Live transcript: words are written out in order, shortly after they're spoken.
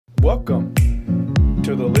Welcome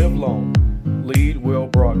to the Live Long, Lead Well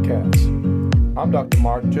broadcast. I'm Dr.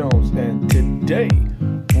 Mark Jones, and today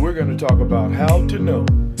we're going to talk about how to know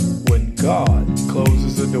when God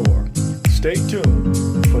closes a door. Stay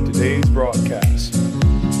tuned for today's broadcast.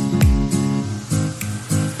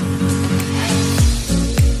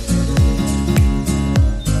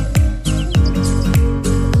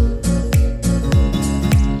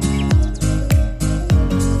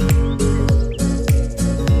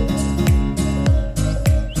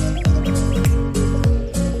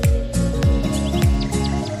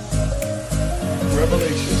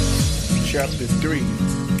 Chapter 3,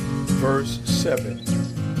 verse 7.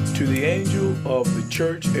 To the angel of the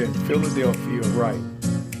church in Philadelphia write,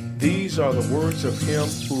 These are the words of him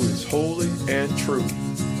who is holy and true,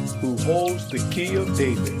 who holds the key of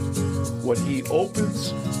David. What he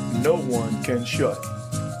opens, no one can shut,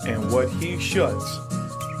 and what he shuts,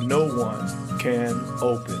 no one can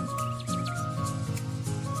open.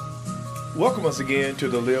 Welcome once again to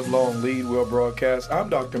the Live Long, Lead Well broadcast. I'm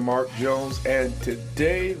Dr. Mark Jones, and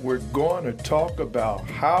today we're going to talk about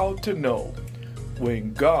how to know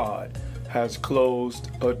when God has closed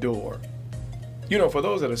a door. You know, for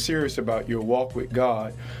those that are serious about your walk with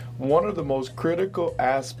God, one of the most critical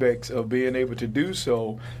aspects of being able to do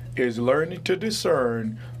so is learning to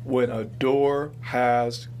discern when a door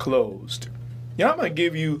has closed. Now, I'm going to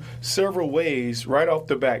give you several ways right off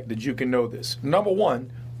the bat that you can know this. Number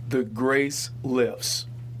one, the grace lifts.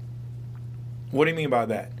 What do you mean by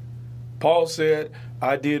that? Paul said,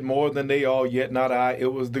 I did more than they all, yet not I.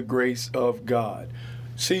 It was the grace of God.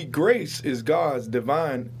 See, grace is God's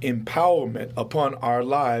divine empowerment upon our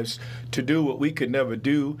lives to do what we could never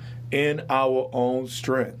do in our own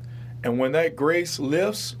strength. And when that grace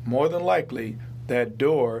lifts, more than likely, that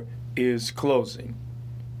door is closing.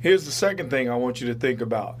 Here's the second thing I want you to think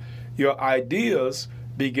about. Your ideas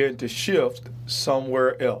begin to shift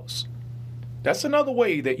somewhere else. That's another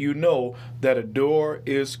way that you know that a door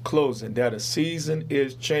is closing, that a season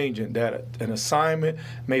is changing, that an assignment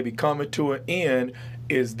may be coming to an end,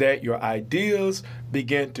 is that your ideas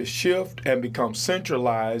begin to shift and become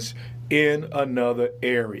centralized in another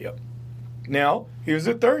area. Now, here's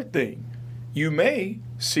the third thing. You may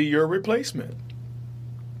see your replacement.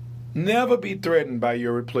 Never be threatened by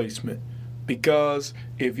your replacement. Because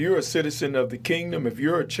if you're a citizen of the kingdom, if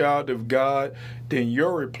you're a child of God, then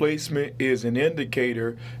your replacement is an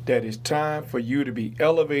indicator that it's time for you to be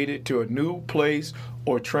elevated to a new place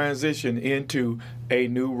or transition into a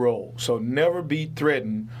new role. So never be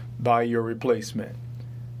threatened by your replacement.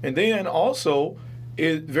 And then also,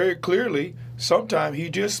 it very clearly, sometimes he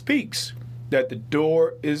just speaks that the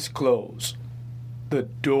door is closed. The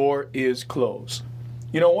door is closed.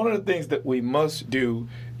 You know, one of the things that we must do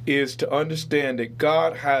is to understand that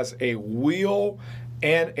God has a will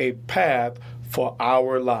and a path for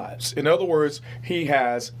our lives. In other words, he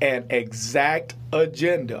has an exact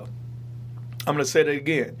agenda. I'm going to say that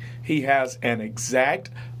again. He has an exact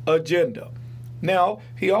agenda. Now,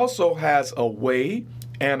 he also has a way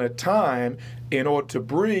and a time in order to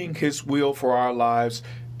bring his will for our lives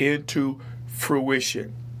into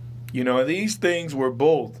fruition. You know, these things were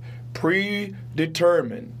both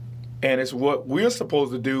predetermined. And it's what we're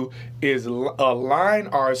supposed to do is align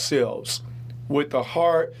ourselves with the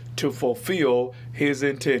heart to fulfill his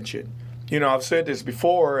intention. You know, I've said this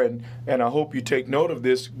before, and I hope you take note of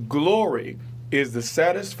this. Glory is the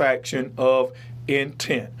satisfaction of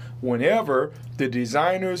intent. Whenever the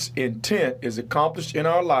designer's intent is accomplished in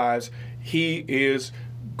our lives, he is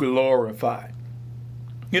glorified.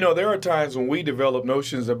 You know, there are times when we develop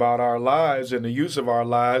notions about our lives and the use of our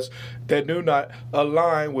lives that do not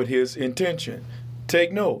align with his intention.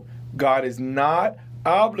 Take note, God is not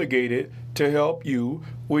obligated to help you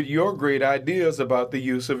with your great ideas about the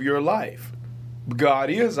use of your life. God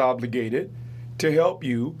is obligated to help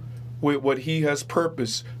you with what he has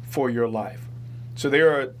purposed for your life. So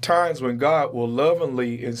there are times when God will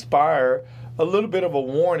lovingly inspire a little bit of a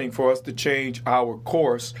warning for us to change our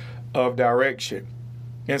course of direction.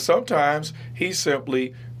 And sometimes he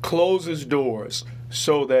simply closes doors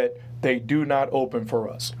so that they do not open for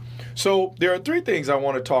us. So there are three things I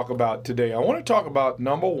want to talk about today. I want to talk about,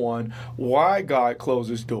 number one, why God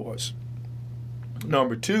closes doors.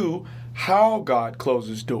 Number two, how God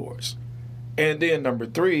closes doors. And then number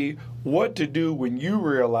three, what to do when you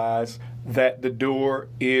realize that the door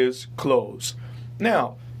is closed.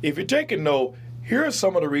 Now, if you're taking note, here are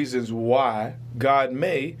some of the reasons why God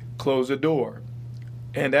may close a door.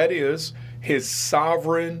 And that is his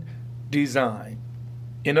sovereign design.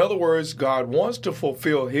 In other words, God wants to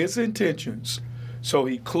fulfill his intentions, so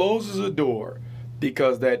he closes a door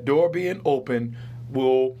because that door being open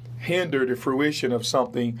will hinder the fruition of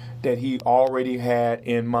something that he already had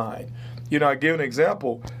in mind. I give an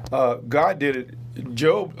example. God did it.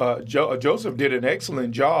 Joseph did an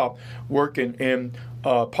excellent job working in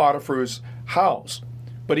Potiphar's house.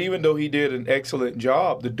 But even though he did an excellent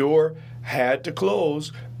job, the door had to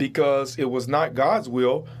close because it was not God's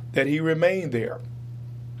will that he remained there.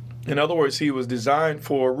 In other words, he was designed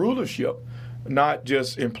for rulership, not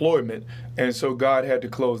just employment. And so God had to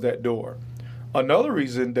close that door. Another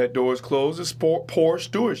reason that doors close is poor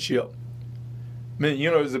stewardship.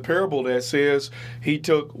 There's a parable that says he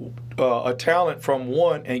took a talent from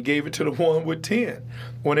one and gave it to the one with 10.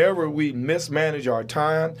 Whenever we mismanage our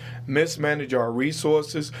time, mismanage our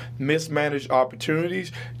resources, mismanage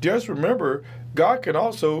opportunities, just remember God can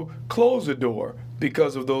also close the door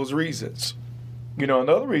because of those reasons.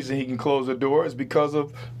 Another reason he can close the door is because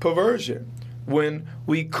of perversion, when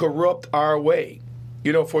we corrupt our way.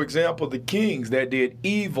 For example, the kings that did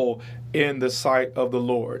evil in the sight of the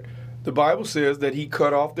Lord. The Bible says that he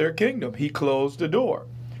cut off their kingdom. He closed the door.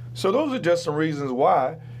 So those are just some reasons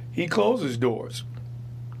why he closes doors.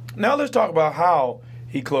 Now let's talk about how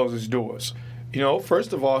he closes doors.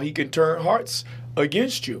 First of all, he can turn hearts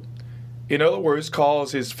against you. In other words,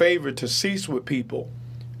 cause his favor to cease with people.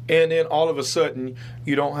 And then all of a sudden,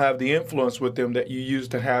 you don't have the influence with them that you used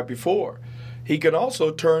to have before. He can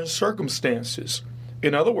also turn circumstances.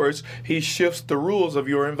 In other words, he shifts the rules of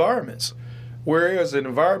your environments. Whereas an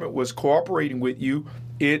environment was cooperating with you,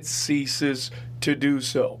 it ceases to do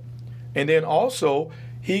so. And then also,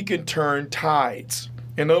 he can turn tides.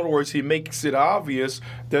 In other words, he makes it obvious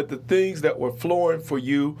that the things that were flowing for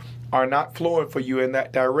you are not flowing for you in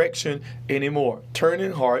that direction anymore.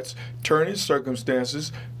 Turning hearts, turning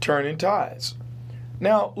circumstances, turning tides.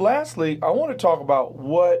 Now, lastly, I want to talk about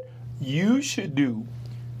what you should do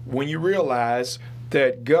when you realize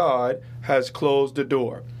that God has closed the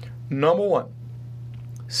door. Number one,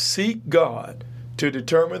 seek God to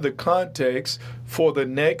determine the context for the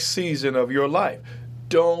next season of your life.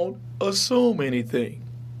 Don't assume anything.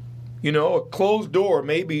 A closed door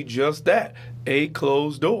may be just that, a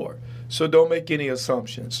closed door. So don't make any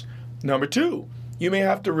assumptions. Number two, you may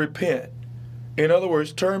have to repent. In other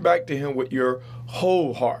words, turn back to him with your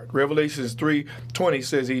whole heart. Revelations 3:20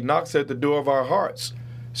 says he knocks at the door of our hearts.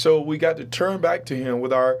 So we got to turn back to him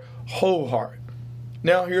with our whole heart.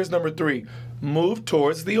 Now, here's number three. Move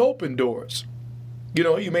towards the open doors.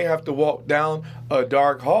 You may have to walk down a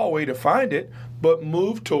dark hallway to find it, but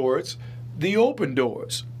move towards the open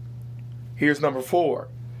doors. Here's number four.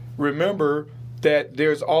 Remember that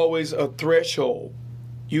there's always a threshold.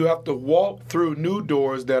 You have to walk through new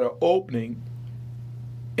doors that are opening,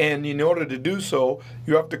 and in order to do so,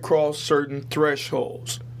 you have to cross certain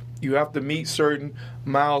thresholds. You have to meet certain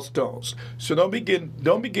milestones. So don't begin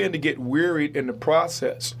to get wearied in the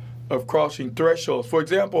process of crossing thresholds. For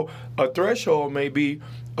example, a threshold may be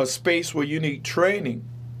a space where you need training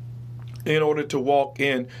in order to walk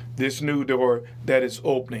in this new door that is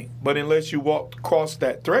opening. But unless you walk across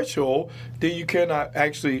that threshold, then you cannot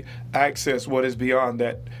actually access what is beyond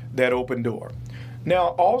that open door. Now,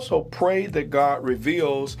 also pray that God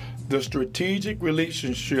reveals the strategic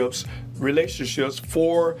relationships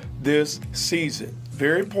for this season.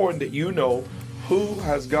 Very important that you know who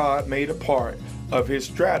has God made a part of his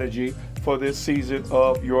strategy for this season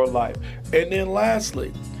of your life. And then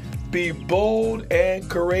lastly, be bold and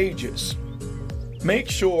courageous. Make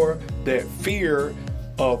sure that fear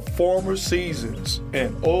of former seasons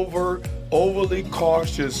and overly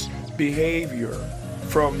cautious behavior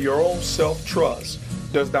from your own self-trust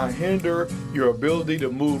does not hinder your ability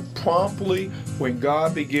to move promptly when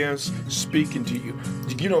God begins speaking to you.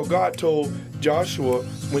 God told Joshua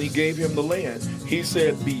when he gave him the land, he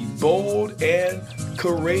said, be bold and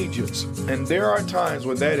courageous. And there are times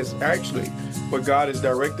when that is actually what God is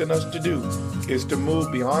directing us to do, is to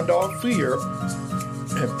move beyond our fear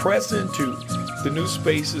and press into the new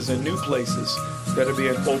spaces and new places that are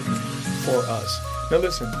being opened for us. Now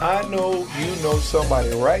listen, I know you know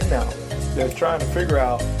somebody right now that's trying to figure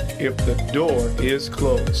out if the door is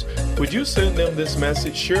closed. Would you send them this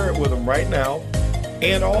message? Share it with them right now.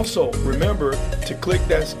 And also remember to click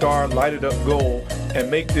that star lighted up goal and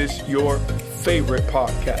make this your favorite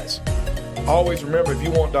podcast. Always remember, if you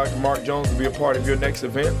want Dr. Mark Jones to be a part of your next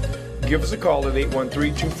event, give us a call at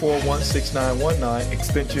 813-241-6919,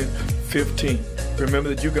 extension 15. Remember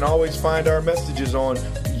that you can always find our messages on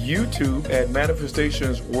YouTube at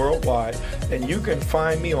Manifestations Worldwide, and you can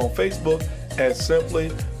find me on Facebook as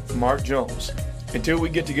simply Mark Jones. Until we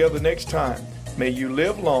get together next time, may you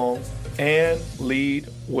live long and lead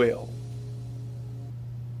well.